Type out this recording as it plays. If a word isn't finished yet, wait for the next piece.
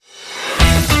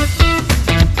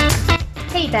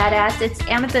Badass. It's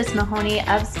Amethyst Mahoney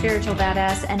of Spiritual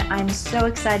Badass, and I'm so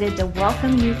excited to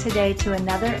welcome you today to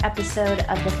another episode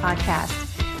of the podcast.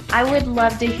 I would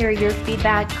love to hear your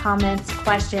feedback, comments,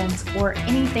 questions, or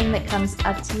anything that comes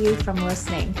up to you from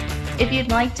listening. If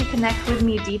you'd like to connect with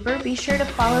me deeper, be sure to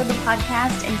follow the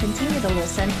podcast and continue to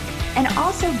listen. And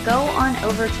also go on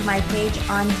over to my page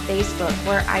on Facebook,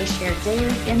 where I share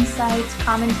daily insights,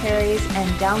 commentaries, and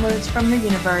downloads from the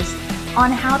universe on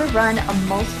how to run a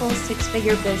multiple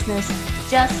six-figure business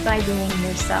just by being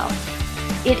yourself.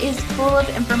 It is full of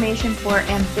information for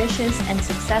ambitious and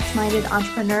success-minded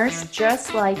entrepreneurs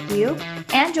just like you,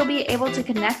 and you'll be able to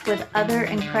connect with other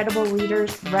incredible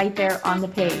leaders right there on the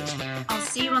page. I'll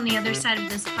see you on the other side of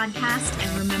this podcast,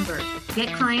 and remember,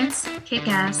 get clients, kick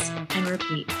ass, and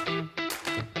repeat.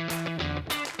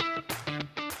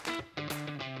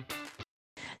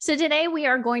 So today we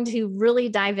are going to really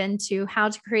dive into how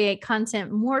to create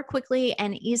content more quickly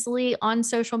and easily on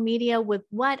social media with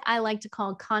what I like to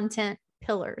call content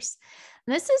pillars.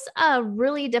 This is a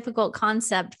really difficult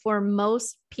concept for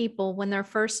most people when they're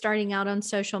first starting out on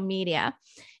social media.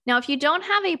 Now, if you don't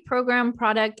have a program,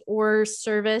 product, or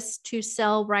service to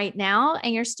sell right now,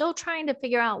 and you're still trying to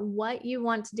figure out what you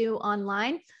want to do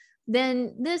online,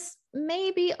 then this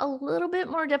may be a little bit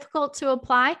more difficult to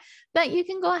apply, but you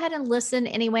can go ahead and listen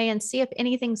anyway and see if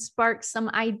anything sparks some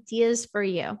ideas for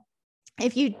you.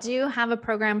 If you do have a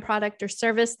program, product, or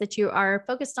service that you are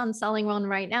focused on selling on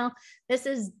right now, this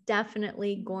is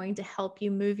definitely going to help you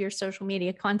move your social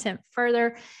media content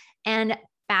further and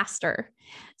faster.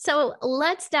 So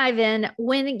let's dive in.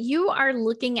 When you are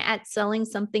looking at selling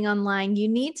something online, you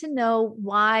need to know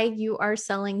why you are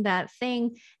selling that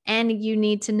thing, and you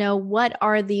need to know what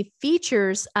are the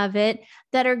features of it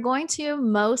that are going to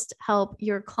most help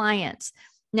your clients.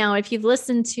 Now, if you've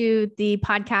listened to the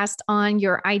podcast on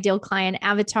your ideal client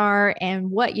avatar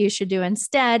and what you should do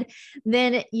instead,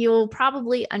 then you'll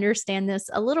probably understand this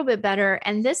a little bit better.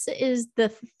 And this is the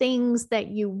things that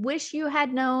you wish you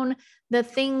had known, the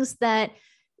things that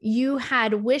you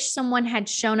had wished someone had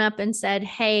shown up and said,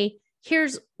 hey,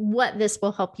 here's what this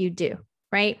will help you do,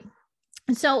 right?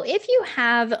 So if you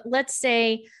have, let's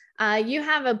say, you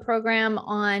have a program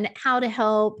on how to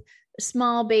help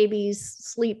small babies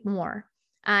sleep more.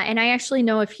 And I actually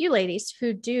know a few ladies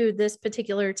who do this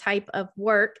particular type of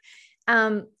work,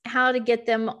 how to get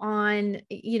them on,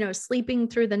 sleeping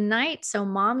through the night so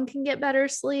mom can get better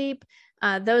sleep,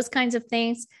 those kinds of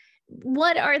things.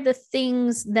 What are the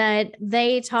things that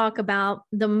they talk about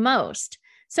the most?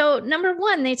 So number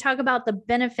one, they talk about the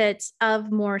benefits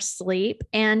of more sleep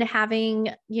and having,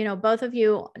 both of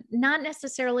you not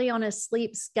necessarily on a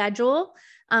sleep schedule.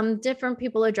 Different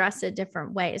people address it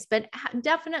different ways, but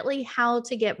definitely how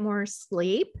to get more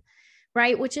sleep,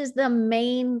 right? Which is the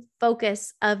main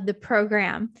focus of the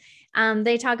program.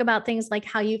 They talk about things like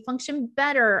how you function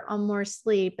better on more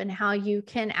sleep and how you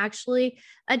can actually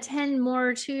attend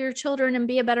more to your children and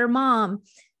be a better mom.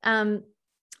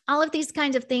 All of these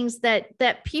kinds of things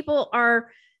that people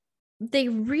they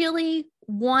really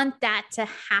want that to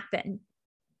happen,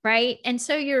 right? And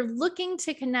so you're looking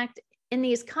to connect in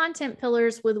these content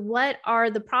pillars with what are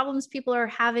the problems people are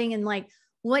having and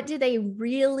what do they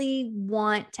really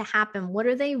want to happen? What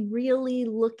are they really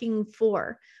looking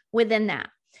for within that?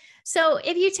 So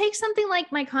if you take something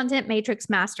like my Content Matrix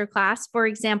Masterclass, for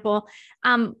example,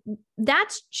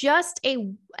 that's just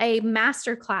a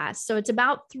masterclass. So it's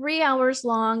about 3 hours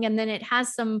long, and then it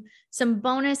has some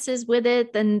bonuses with it.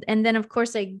 And then, of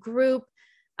course, a group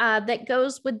that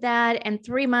goes with that, and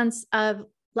 3 months of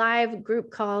live group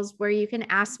calls where you can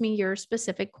ask me your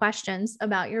specific questions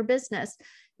about your business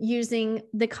using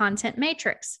the Content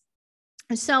Matrix.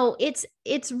 So it's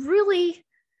really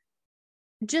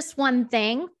just one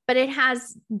thing, but it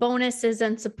has bonuses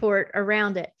and support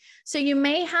around it. So you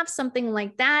may have something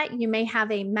like that. You may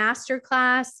have a master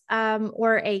class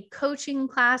or a coaching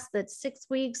class that's 6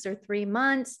 weeks or 3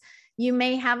 months. You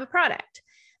may have a product.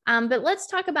 But let's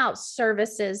talk about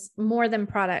services more than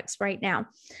products right now.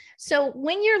 So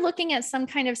when you're looking at some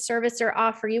kind of service or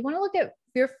offer, you want to look at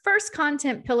your first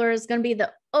content pillar is going to be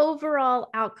the overall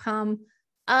outcome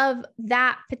of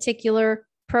that particular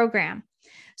program.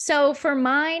 So for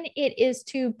mine, it is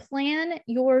to plan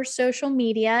your social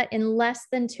media in less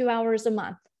than 2 hours a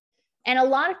month. And a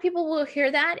lot of people will hear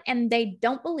that and they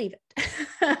don't believe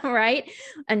it, right?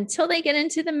 Until they get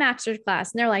into the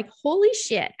masterclass and they're like, holy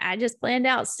shit, I just planned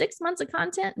out 6 months of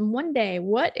content in one day.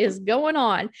 What is going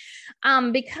on?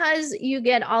 Because you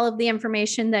get all of the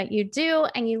information that you do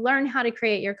and you learn how to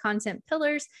create your content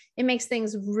pillars, it makes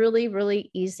things really, really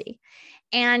easy.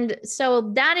 And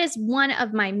so that is one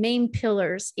of my main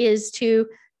pillars, is to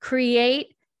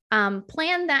create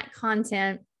Plan that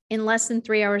content in less than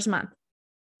 3 hours a month.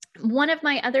 One of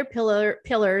my other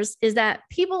pillars is that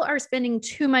people are spending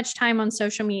too much time on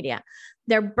social media.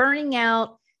 They're burning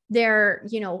out. They're,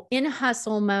 in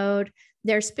hustle mode.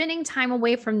 They're spending time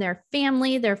away from their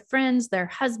family, their friends, their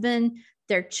husband,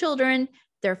 their children,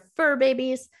 their fur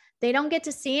babies. They don't get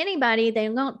to see anybody. They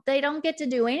don't get to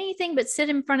do anything but sit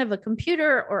in front of a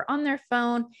computer or on their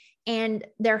phone, and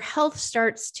their health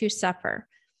starts to suffer.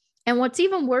 And what's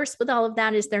even worse with all of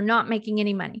that is they're not making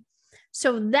any money.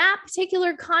 So that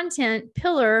particular content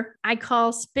pillar, I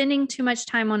call spending too much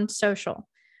time on social.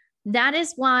 That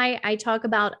is why I talk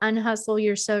about unhustle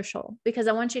your social, because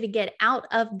I want you to get out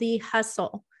of the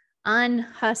hustle,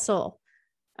 unhustle.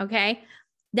 Okay.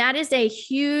 That is a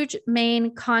huge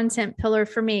main content pillar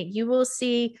for me. You will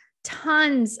see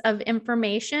tons of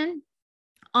information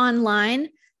online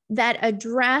that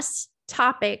address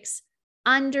topics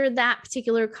under that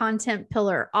particular content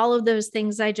pillar, all of those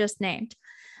things I just named.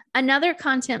 Another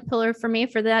content pillar for me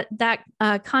for that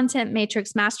content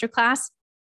matrix masterclass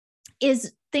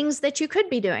is things that you could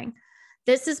be doing.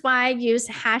 This is why I use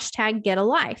hashtag get a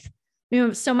life.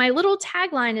 So my little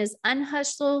tagline is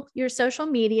unhustle your social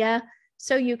media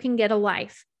so you can get a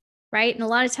life, right? And a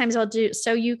lot of times I'll do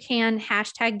so you can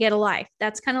hashtag get a life.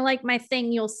 That's kind of like my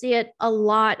thing. You'll see it a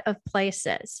lot of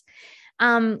places.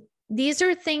 These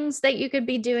are things that you could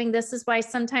be doing. This is why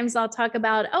sometimes I'll talk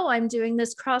about, oh, I'm doing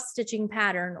this cross-stitching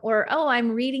pattern, or, oh,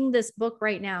 I'm reading this book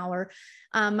right now, or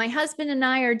my husband and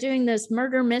I are doing this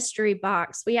murder mystery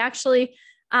box. We actually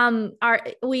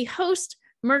we host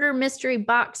murder mystery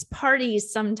box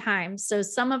parties sometimes. So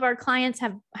some of our clients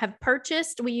have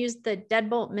purchased, we use the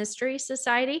Deadbolt Mystery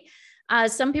Society.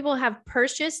 Some people have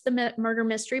purchased the murder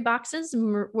mystery boxes.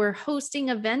 We're hosting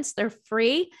events. They're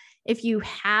free. If you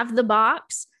have the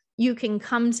box, you can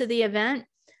come to the event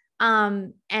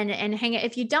and hang it.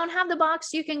 If you don't have the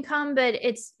box, you can come, but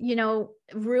it's,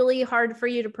 really hard for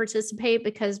you to participate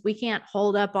because we can't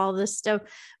hold up all this stuff.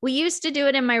 We used to do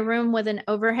it in my room with an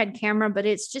overhead camera, but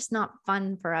it's just not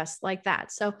fun for us like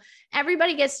that. So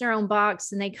everybody gets their own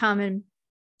box and they come and,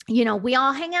 we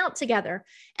all hang out together.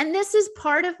 And this is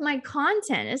part of my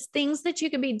content, is things that you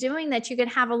could be doing, that you could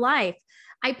have a life.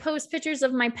 I post pictures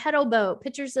of my pedal boat,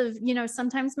 pictures of,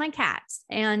 sometimes my cats,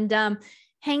 and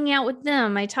hanging out with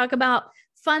them. I talk about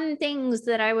fun things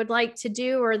that I would like to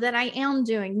do or that I am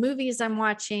doing, movies I'm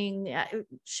watching,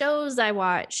 shows I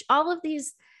watch, all of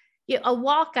these, a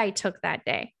walk I took that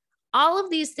day. All of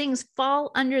these things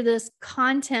fall under this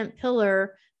content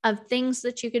pillar of things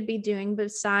that you could be doing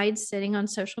besides sitting on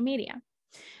social media.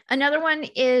 Another one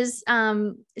is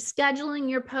scheduling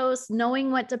your posts,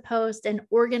 knowing what to post, and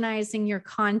organizing your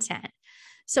content.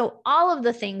 So all of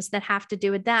the things that have to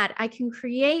do with that, I can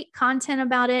create content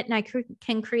about it, and I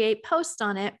can create posts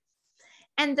on it.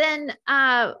 And then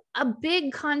a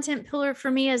big content pillar for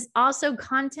me is also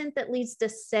content that leads to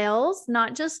sales,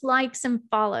 not just likes and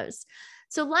follows.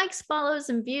 So likes, follows,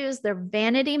 and views, they're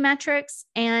vanity metrics,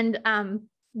 and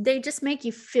they just make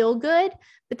you feel good,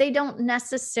 but they don't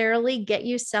necessarily get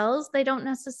you sales. They don't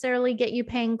necessarily get you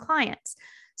paying clients.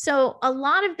 So a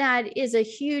lot of that is a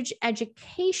huge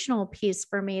educational piece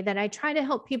for me that I try to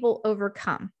help people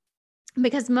overcome.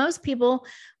 Because most people,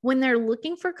 when they're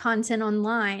looking for content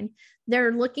online,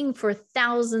 they're looking for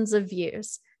thousands of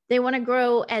views. They want to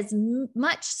grow as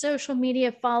much social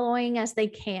media following as they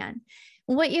can.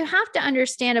 What you have to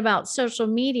understand about social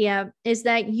media is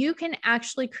that you can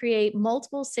actually create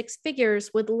multiple six figures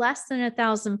with less than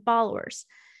 1,000 followers.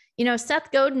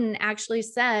 Seth Godin actually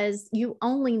says you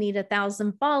only need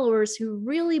 1,000 followers who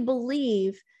really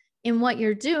believe in what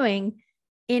you're doing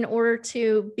in order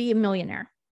to be a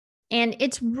millionaire. And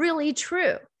it's really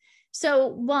true. So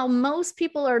while most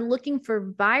people are looking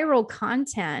for viral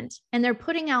content and they're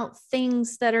putting out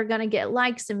things that are going to get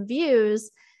likes and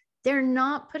views, they're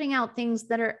not putting out things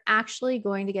that are actually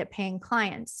going to get paying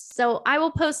clients. So I will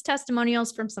post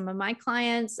testimonials from some of my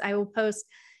clients. I will post,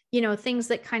 things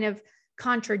that kind of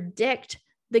contradict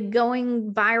the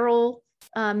going viral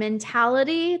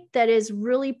mentality that is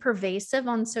really pervasive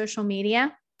on social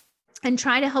media, and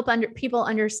try to help people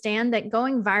understand that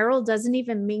going viral doesn't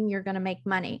even mean you're going to make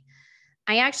money.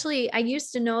 I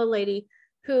used to know a lady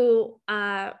who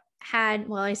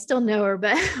I still know her,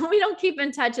 but we don't keep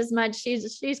in touch as much.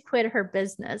 She's quit her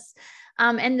business.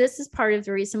 And this is part of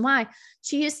the reason why.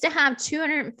 She used to have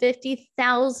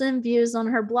 250,000 views on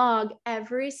her blog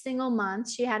every single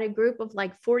month. She had a group of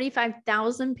like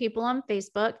 45,000 people on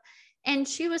Facebook, and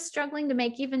she was struggling to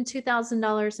make even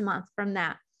 $2,000 a month from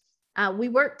that. We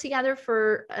worked together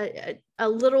for a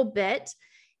little bit,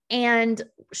 And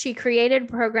she created a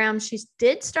program. She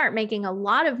did start making a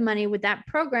lot of money with that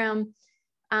program.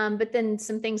 But then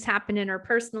some things happened in her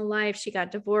personal life. She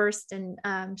got divorced, and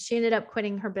she ended up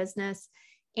quitting her business.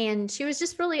 And she was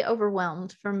just really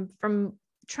overwhelmed from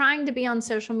trying to be on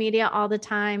social media all the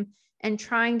time and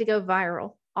trying to go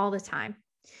viral all the time.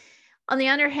 On the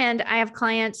other hand, I have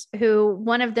clients who,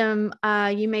 one of them,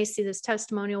 you may see this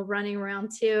testimonial running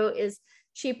around too, is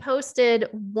she posted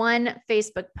one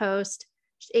Facebook post.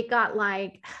 It got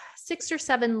like 6 or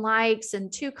 7 likes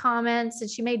and 2 comments, and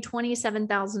she made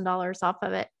 $27,000 off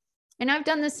of it. And I've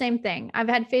done the same thing. I've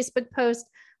had Facebook posts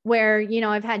where,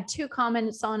 I've had 2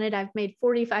 comments on it. I've made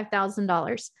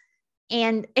 $45,000.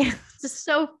 And it's just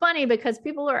so funny because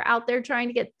people are out there trying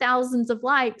to get thousands of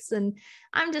likes. And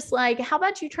I'm just like, how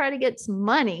about you try to get some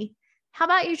money? How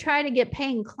about you try to get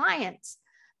paying clients?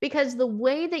 Because the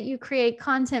way that you create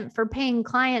content for paying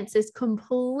clients is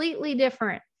completely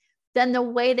different than the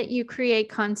way that you create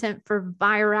content for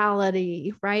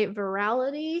virality, right?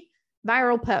 Virality,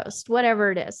 viral post,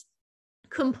 whatever it is,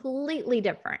 completely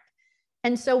different.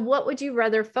 And so what would you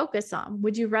rather focus on?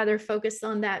 Would you rather focus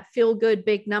on that feel good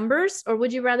big numbers, or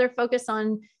would you rather focus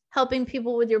on helping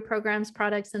people with your programs,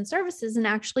 products, and services and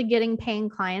actually getting paying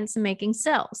clients and making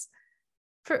sales?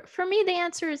 For me, the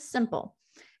answer is simple,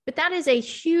 but that is a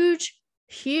huge,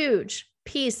 huge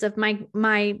piece of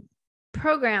my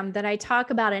program that I talk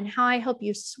about and how I help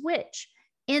you switch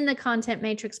in the Content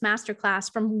Matrix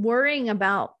Masterclass from worrying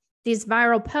about these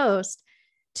viral posts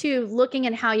to looking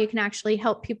at how you can actually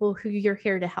help people who you're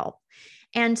here to help.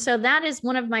 And so that is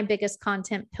one of my biggest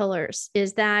content pillars,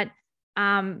 is that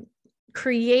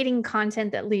creating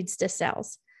content that leads to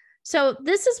sales. So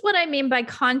this is what I mean by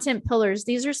content pillars.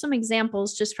 These are some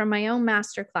examples just from my own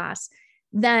masterclass,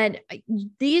 that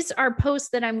these are posts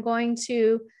that I'm going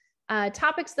to,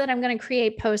 topics that I'm going to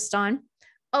create posts on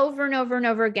over and over and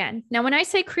over again. Now, when I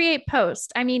say create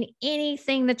post, I mean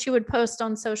anything that you would post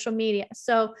on social media.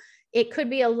 So it could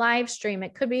be a live stream.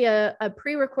 It could be a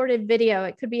pre-recorded video.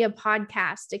 It could be a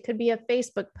podcast. It could be a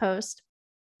Facebook post.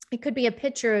 It could be a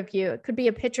picture of you. It could be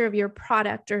a picture of your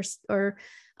product or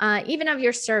even of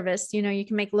your service. You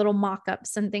can make little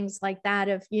mock-ups and things like that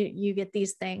if you get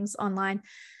these things online.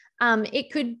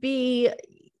 It could be,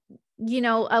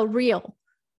 a reel.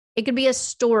 It could be a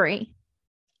story.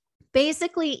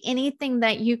 Basically anything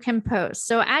that you can post.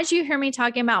 So as you hear me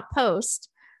talking about post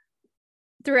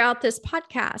throughout this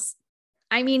podcast,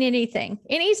 I mean anything.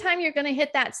 Anytime you're going to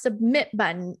hit that submit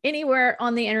button anywhere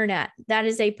on the internet, that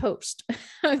is a post.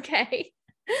 Okay.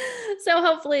 So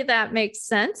hopefully that makes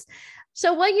sense.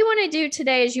 So what you want to do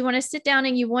today is you want to sit down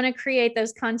and you want to create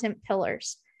those content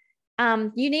pillars.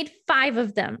 You need 5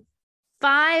 of them,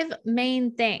 5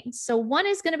 main things. So one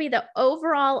is going to be the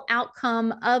overall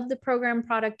outcome of the program,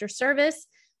 product, or service.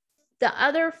 The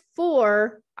other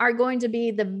 4 are going to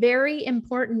be the very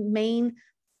important main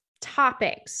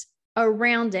topics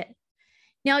around it.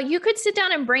 Now, you could sit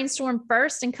down and brainstorm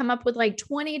first and come up with like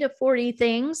 20 to 40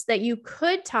 things that you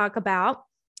could talk about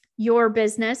your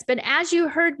business. But as you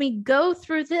heard me go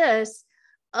through this,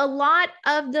 a lot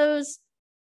of those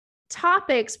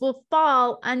topics will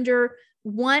fall under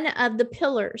one of the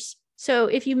pillars. So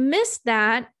if you missed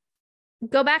that,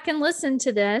 go back and listen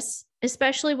to this,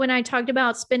 especially when I talked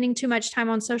about spending too much time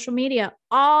on social media.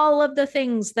 All of the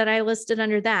things that I listed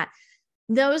under that,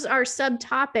 those are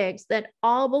subtopics that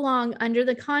all belong under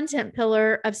the content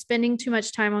pillar of spending too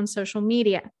much time on social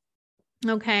media.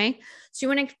 Okay. So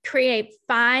you want to create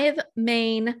 5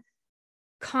 main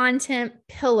content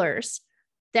pillars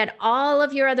that all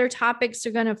of your other topics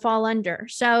are going to fall under.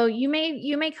 So you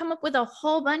may come up with a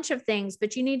whole bunch of things,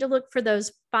 but you need to look for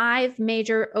those 5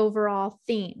 major overall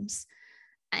themes.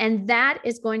 And that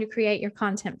is going to create your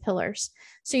content pillars.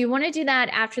 So you want to do that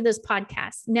after this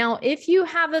podcast. Now, if you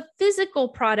have a physical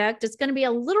product, it's going to be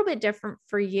a little bit different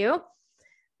for you,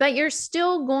 but you're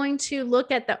still going to look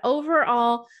at the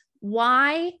overall,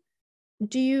 why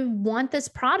do you want this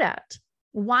product?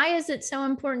 Why is it so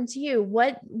important to you?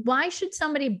 Why should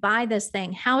somebody buy this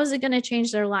thing? How is it going to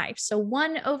change their life? So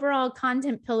one overall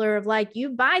content pillar of like, you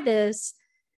buy this,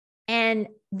 and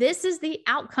this is the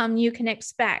outcome you can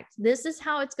expect. This is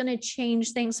how it's going to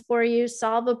change things for you,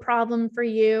 solve a problem for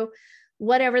you,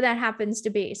 whatever that happens to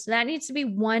be. So that needs to be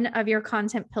one of your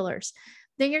content pillars.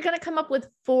 Then you're going to come up with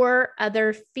 4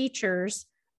 other features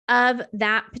of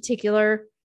that particular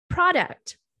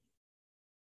product.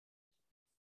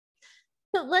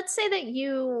 So let's say that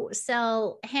you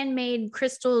sell handmade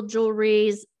crystal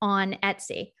jewelries on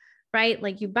Etsy, right?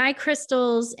 Like you buy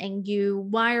crystals and you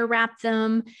wire wrap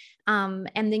them, and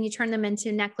then you turn them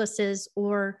into necklaces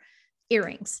or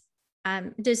earrings.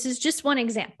 This is just one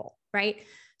example, right?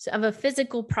 of a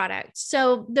physical product.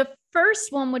 So the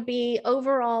first one would be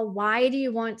overall, why do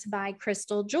you want to buy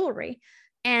crystal jewelry?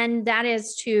 And that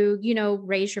is to,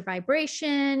 raise your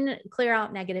vibration, clear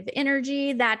out negative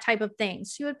energy, that type of thing.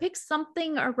 So you would pick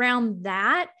something around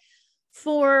that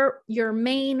for your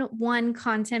main one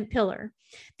content pillar.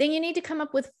 Then you need to come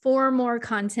up with 4 more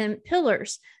content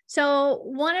pillars. So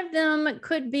one of them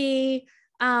could be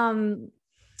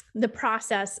the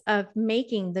process of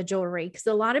making the jewelry, because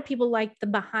a lot of people like the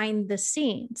behind the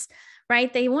scenes,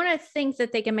 right? They want to think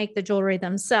that they can make the jewelry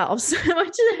themselves,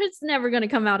 which it's never going to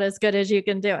come out as good as you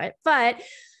can do it. But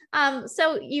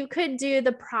so you could do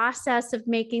the process of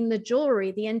making the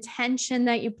jewelry, the intention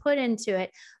that you put into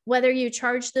it, whether you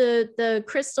charge the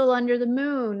crystal under the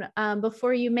moon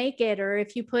before you make it, or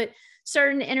if you put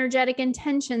certain energetic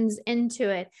intentions into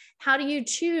it. How do you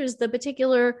choose the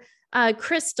particular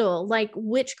crystal, like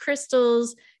which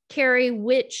crystals carry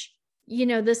which,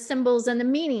 the symbols and the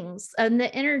meanings and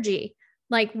the energy,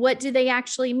 like what do they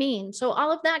actually mean? So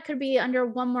all of that could be under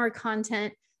one more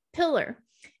content pillar.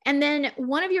 And then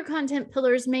one of your content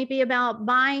pillars may be about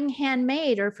buying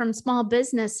handmade or from small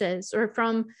businesses or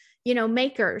from,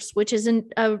 makers, which is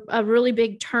a really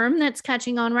big term that's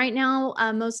catching on right now,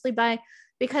 mostly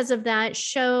because of that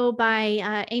show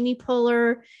by Amy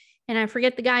Poehler. And I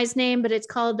forget the guy's name, but it's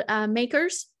called The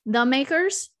Makers,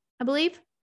 I believe.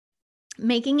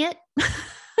 Making It.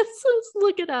 So let's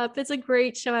look it up. It's a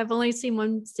great show. I've only seen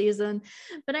one season,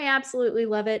 but I absolutely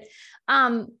love it.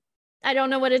 I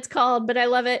don't know what it's called, but I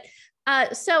love it.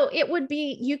 So it would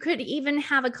be, you could even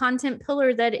have a content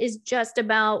pillar that is just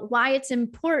about why it's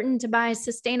important to buy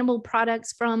sustainable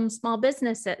products from small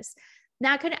businesses.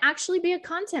 That could actually be a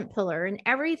content pillar, and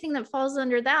everything that falls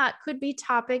under that could be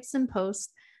topics and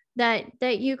posts that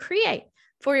you create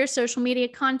for your social media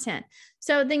content.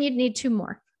 So then you'd need 2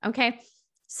 more. Okay.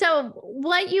 So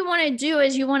what you want to do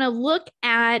is you want to look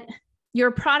at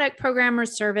your product, program, or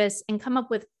service and come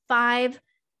up with 5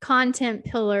 content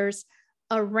pillars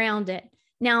around it.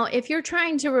 Now, if you're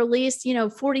trying to release,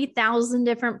 40,000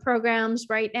 different programs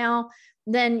right now,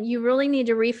 then you really need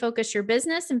to refocus your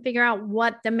business and figure out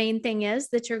what the main thing is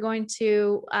that you're going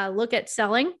to look at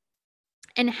selling,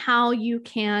 and how you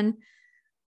can,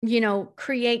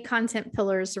 create content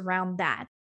pillars around that.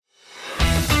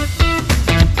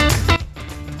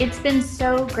 It's been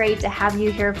so great to have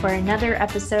you here for another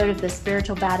episode of the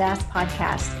Spiritual Badass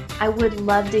Podcast. I would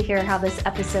love to hear how this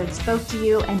episode spoke to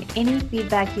you and any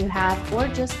feedback you have, or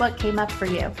just what came up for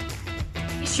you.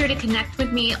 Be sure to connect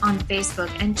with me on Facebook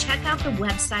and check out the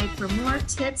website for more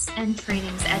tips and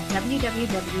trainings at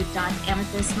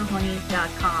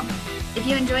www.amethystmahoney.com. If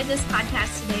you enjoyed this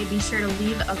podcast today, be sure to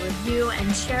leave a review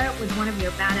and share it with one of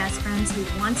your badass friends who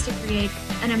wants to create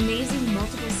an amazing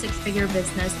multiple 6-figure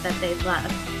business that they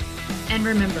love. And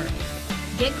remember,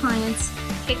 get clients,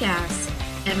 kick ass,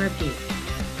 and repeat.